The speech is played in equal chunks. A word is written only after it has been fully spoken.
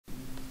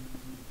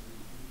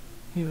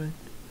Even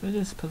if I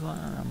just put on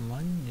a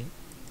Monday,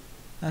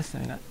 last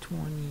time I got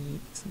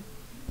 28 cents.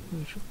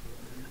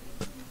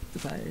 The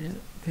buyer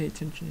didn't pay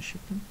attention to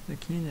shipping. The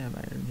Canada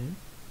buyer did.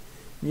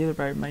 The other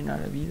buyer might not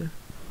have either.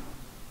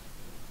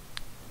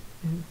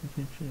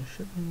 Attention to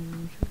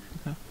shipping.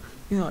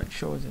 You know, it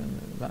shows in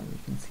the bottom, you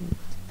can see it.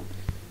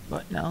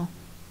 But now,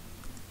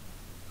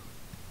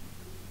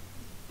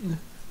 this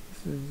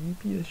is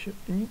UPS ship,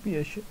 and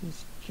UPS ship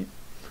is cheap,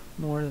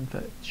 more than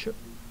FedEx ship,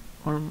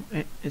 or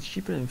it's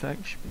cheaper than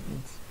FedEx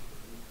shipping.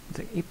 It's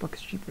like $8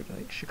 cheaper to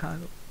like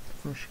Chicago,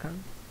 from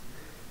Chicago.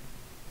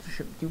 To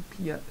ship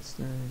UPS,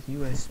 then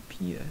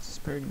USPS,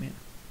 Party Man,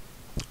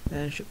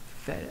 then ship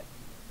FedEx.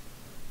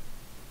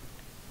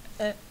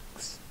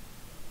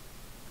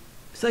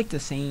 It's like the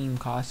same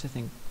cost, I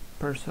think,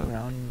 per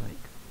around like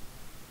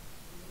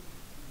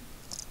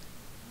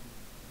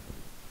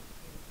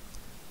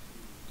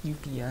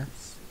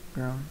UPS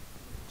around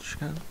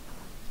Chicago.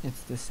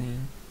 It's the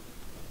same.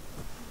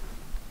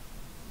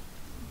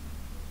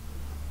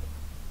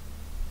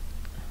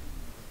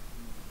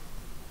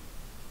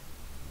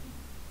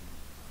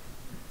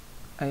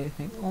 I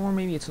think, or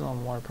maybe it's a little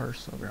more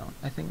personal ground.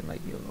 I think it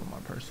might be a little more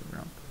personal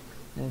ground.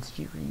 And it's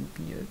cheaper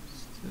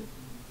UPS.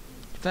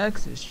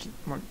 FedEx is cheap,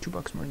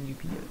 $2 more than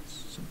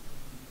UPS. So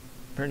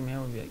Party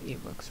Man would be like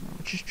 $8 more,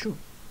 which is true.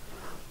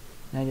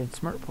 And I did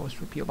Smart Post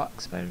for PO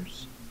Box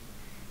Fires.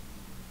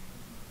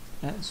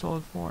 And it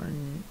sold for,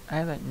 and I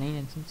have like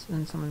 9 cents.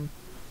 Then someone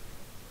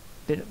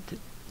bid up to,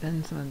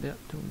 $1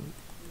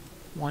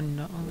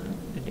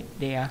 the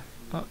day after,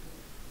 about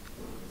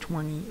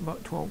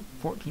 12,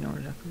 14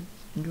 hours after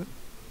into it.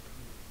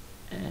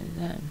 And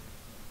then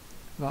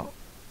about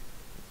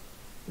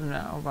an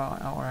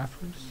hour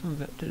afterwards, some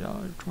of it to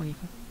 $1.25.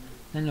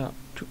 Then up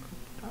to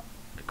a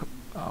couple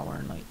hour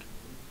and like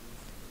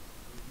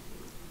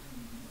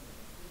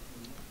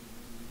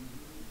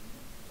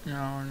an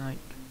hour and like,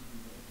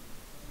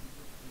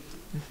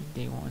 this is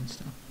day one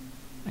stuff.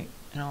 Like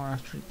an hour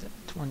after that,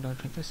 it's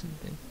 $1.25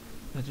 bid.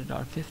 That's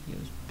 $1.50. It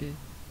was bid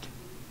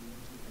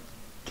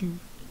to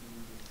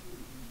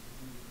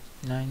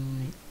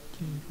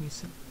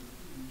 9.18.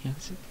 Yeah,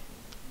 it's okay.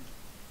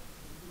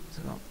 It's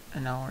about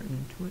an hour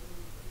into it.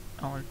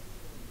 An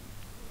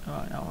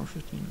hour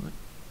 15 into it.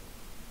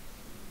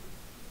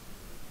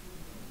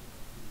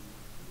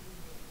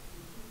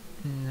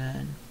 And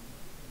then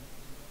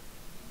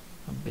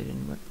I'll bid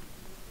into it.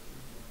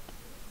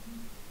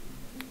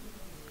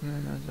 And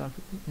then those are,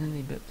 and then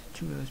they bid up to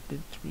 2, those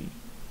bid 3.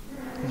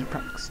 Those are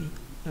proxy.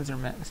 Those are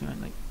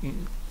maximum, like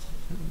and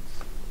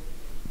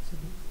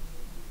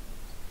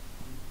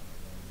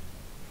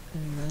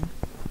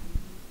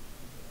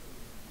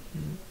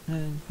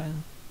then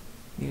finally,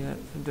 yeah,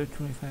 for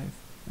 $1.25,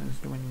 that was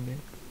the winning bid.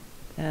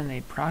 And then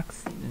they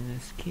proxied in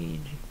this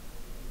cage.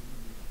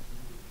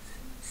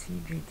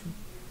 CGT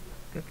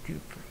up to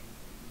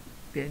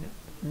bid,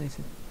 and they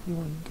said,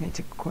 can I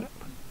take a clip?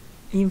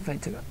 Even if I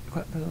took a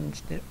clip, I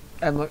just did it.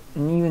 I looked,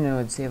 and even though it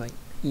would say like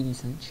 80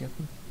 cents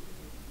shipping,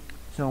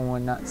 so it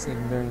would not save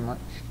very much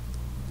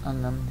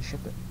on them to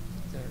ship it.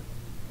 You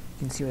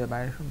can see where the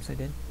buyer from, so I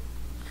did.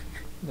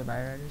 The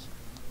buyer riders.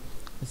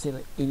 I'd say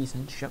like 80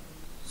 cents ship,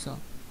 so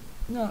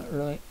not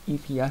really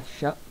UPS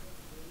ship,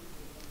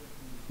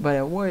 but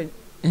it would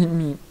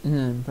in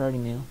the Party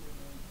Mail.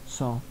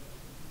 So,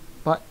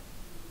 but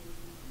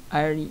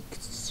I already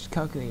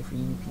calculated for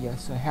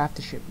UPS, so I have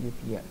to ship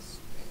UPS,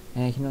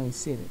 and I can only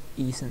save it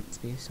 80 cents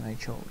based on what I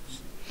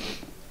chose.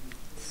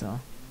 So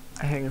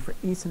I figured for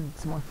 80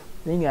 cents more,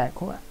 then I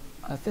got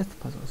a 5th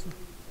puzzle, so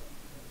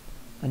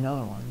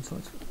another one.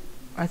 So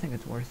I think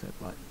it's worth it,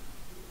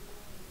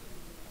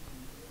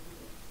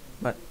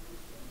 but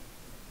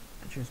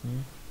that's just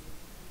me.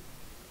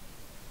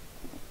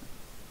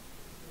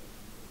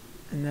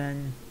 And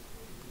then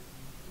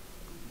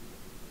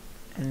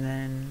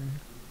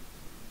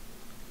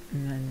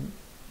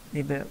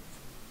they bid up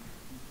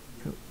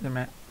to the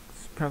max,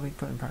 probably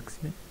put in proxy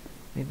bid.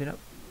 They bid up,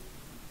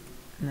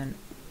 and then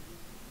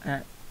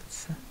the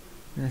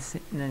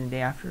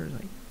day after,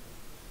 like,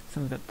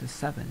 some bid up to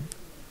 7,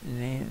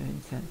 and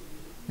then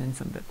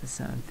some bid up to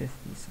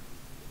 7.50. So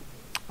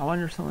I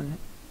wonder if someone,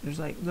 there's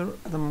like the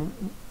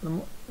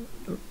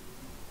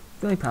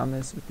only problem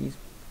is with these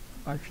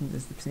auctions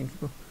is the same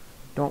people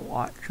don't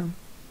watch them,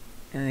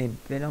 and they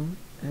bid them,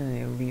 and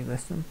then they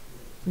relist them.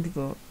 Some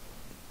people,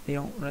 they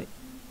don't like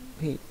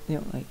pay, they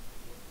don't like,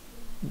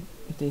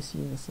 if they see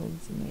the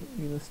solds and they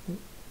relist it,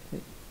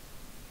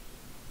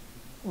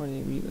 or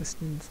they relist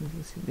it, and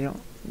they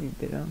don't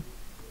rebid them.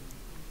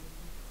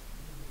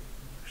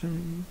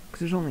 Because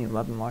there's only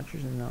 11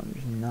 watchers, and now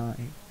there's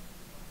 9.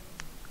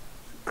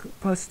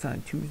 Plus it's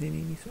on Tuesday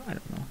maybe, so I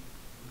don't know.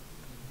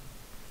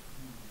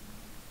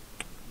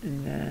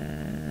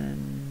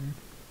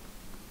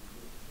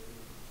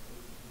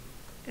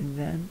 And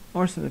then,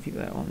 or some of the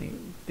people that only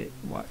go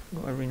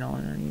every now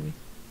and then, maybe.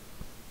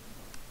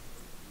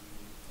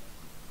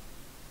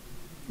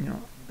 You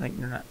know, like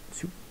they're not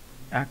super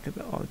active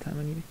all the time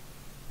on eBay.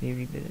 They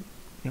rebid it.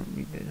 They don't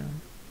rebid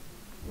them.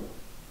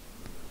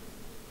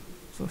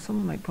 So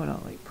someone might put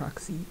out like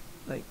proxy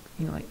like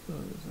like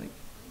those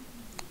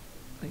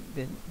like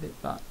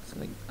bid bots,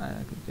 like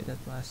I could bid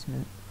at the last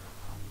minute.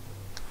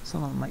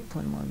 Someone might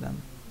put in one of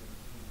them.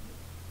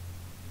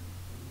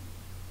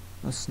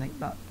 Those snake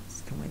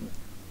bots to win.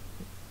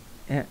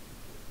 Yeah,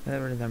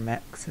 whatever their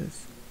max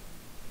is.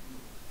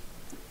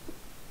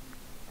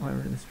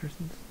 Whatever this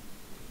person's.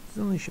 It's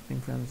only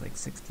shipping for them is like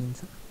 16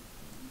 something.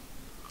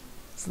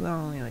 So they're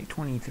only like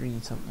 23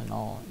 something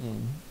all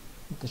in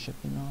with the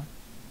shipping on.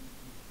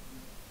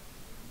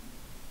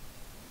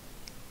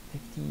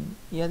 15.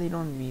 Yeah, they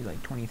don't be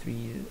like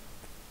 23,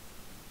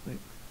 like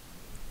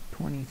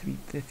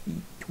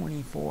 23.50,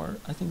 24.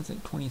 I think it's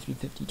like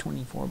 23.50,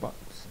 24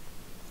 bucks.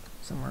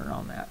 Somewhere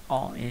around that,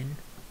 all in.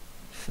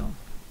 So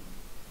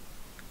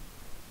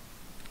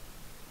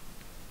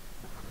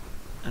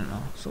I don't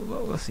know. So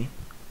we'll see.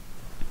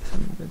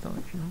 Some bids, I'll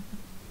let you know.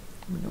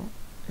 We don't.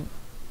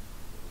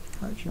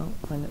 I'll let you know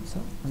when it's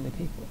up, when they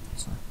pay for it.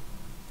 So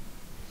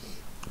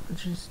I'm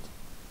just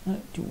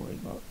not too worried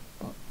about.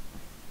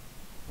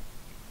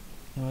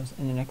 It was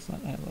in the next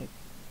one. I have like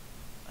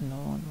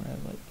another one where I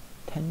have like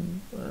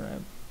 10, where I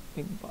have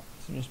big box.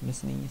 So just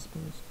miscellaneous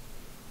bills.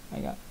 I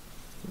got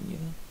 3 of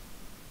them.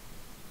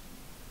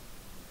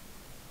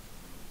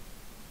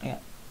 I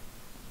got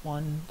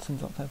 1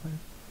 Sunbelt 500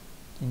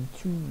 and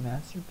 2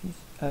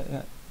 masterpieces. I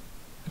got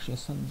actually a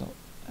Sunbelt.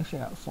 Actually,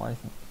 I got 4, I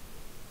think.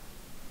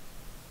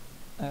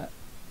 I got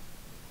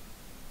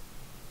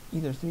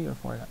either 3 or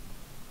 4. I got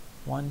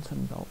 1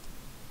 Sunbelt.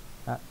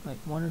 Got like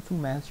 1 or 2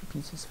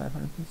 masterpieces,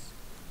 500 piece,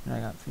 and I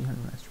got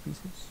 300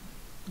 masterpieces.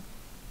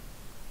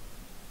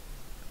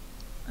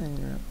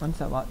 And once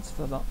that box is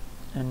filled up,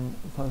 and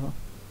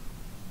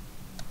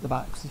the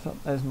box is filled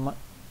as much,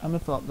 I'm gonna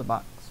fill up the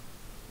box.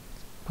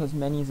 Put as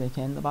many as I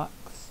can in the box,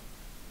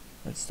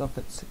 where it still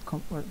fits,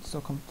 where it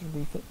still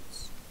comfortably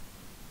fits.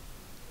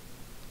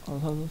 All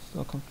the puzzles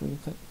still comfortably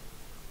fit.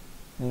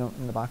 They don't,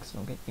 in the box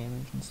don't get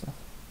damaged and stuff.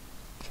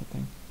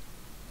 Shipping.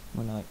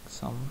 I'm gonna like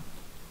some,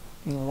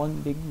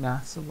 one big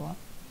massive lot,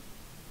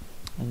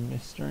 and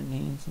just start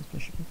naming some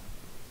shipping.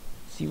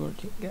 See where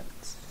it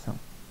gets. So,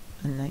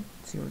 at night,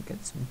 see where it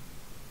gets me.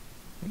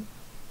 Right?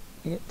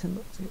 I get 10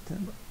 bucks. I get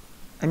 10 bucks.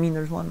 I mean,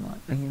 there's one lot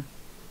right here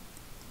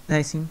that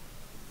I seen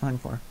on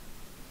 4.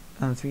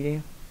 On 3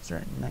 day,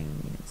 start at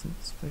 9.99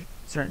 cents.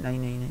 Start at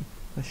 9.99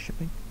 plus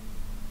shipping.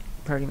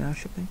 Party Mouse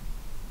shipping.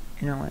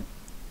 You know what?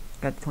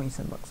 Got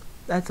 27 bucks.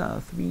 That's on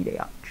a 3-day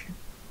auction.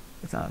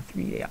 It's on a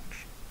 3-day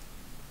auction.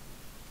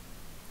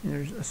 And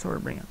there's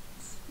assorted brands,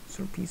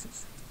 assorted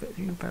pieces.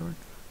 500,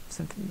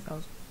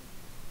 50,000.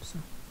 So,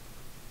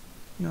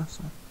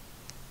 so.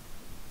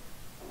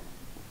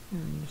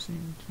 You're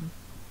saying,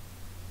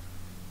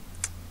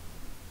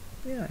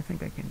 yeah, I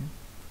think I can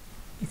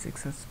be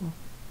successful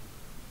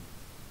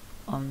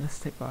on this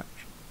type of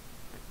auction.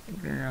 I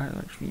don't know how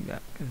much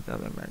feedback, because the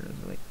other matters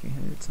are like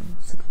 300 some,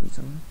 60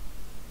 something.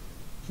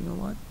 You know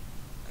what?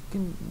 I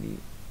can be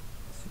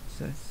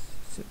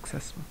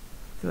successful.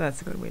 So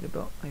that's a good way to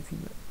build my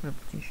feedback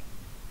reputation.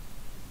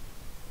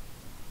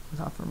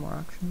 Let's offer more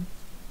auctions.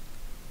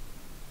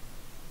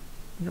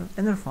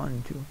 And they're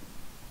fun too.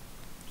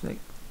 It's like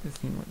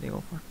just seeing what they go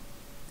for.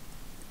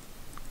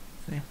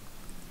 So yeah.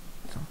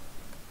 So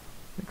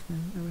 6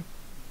 minutes away.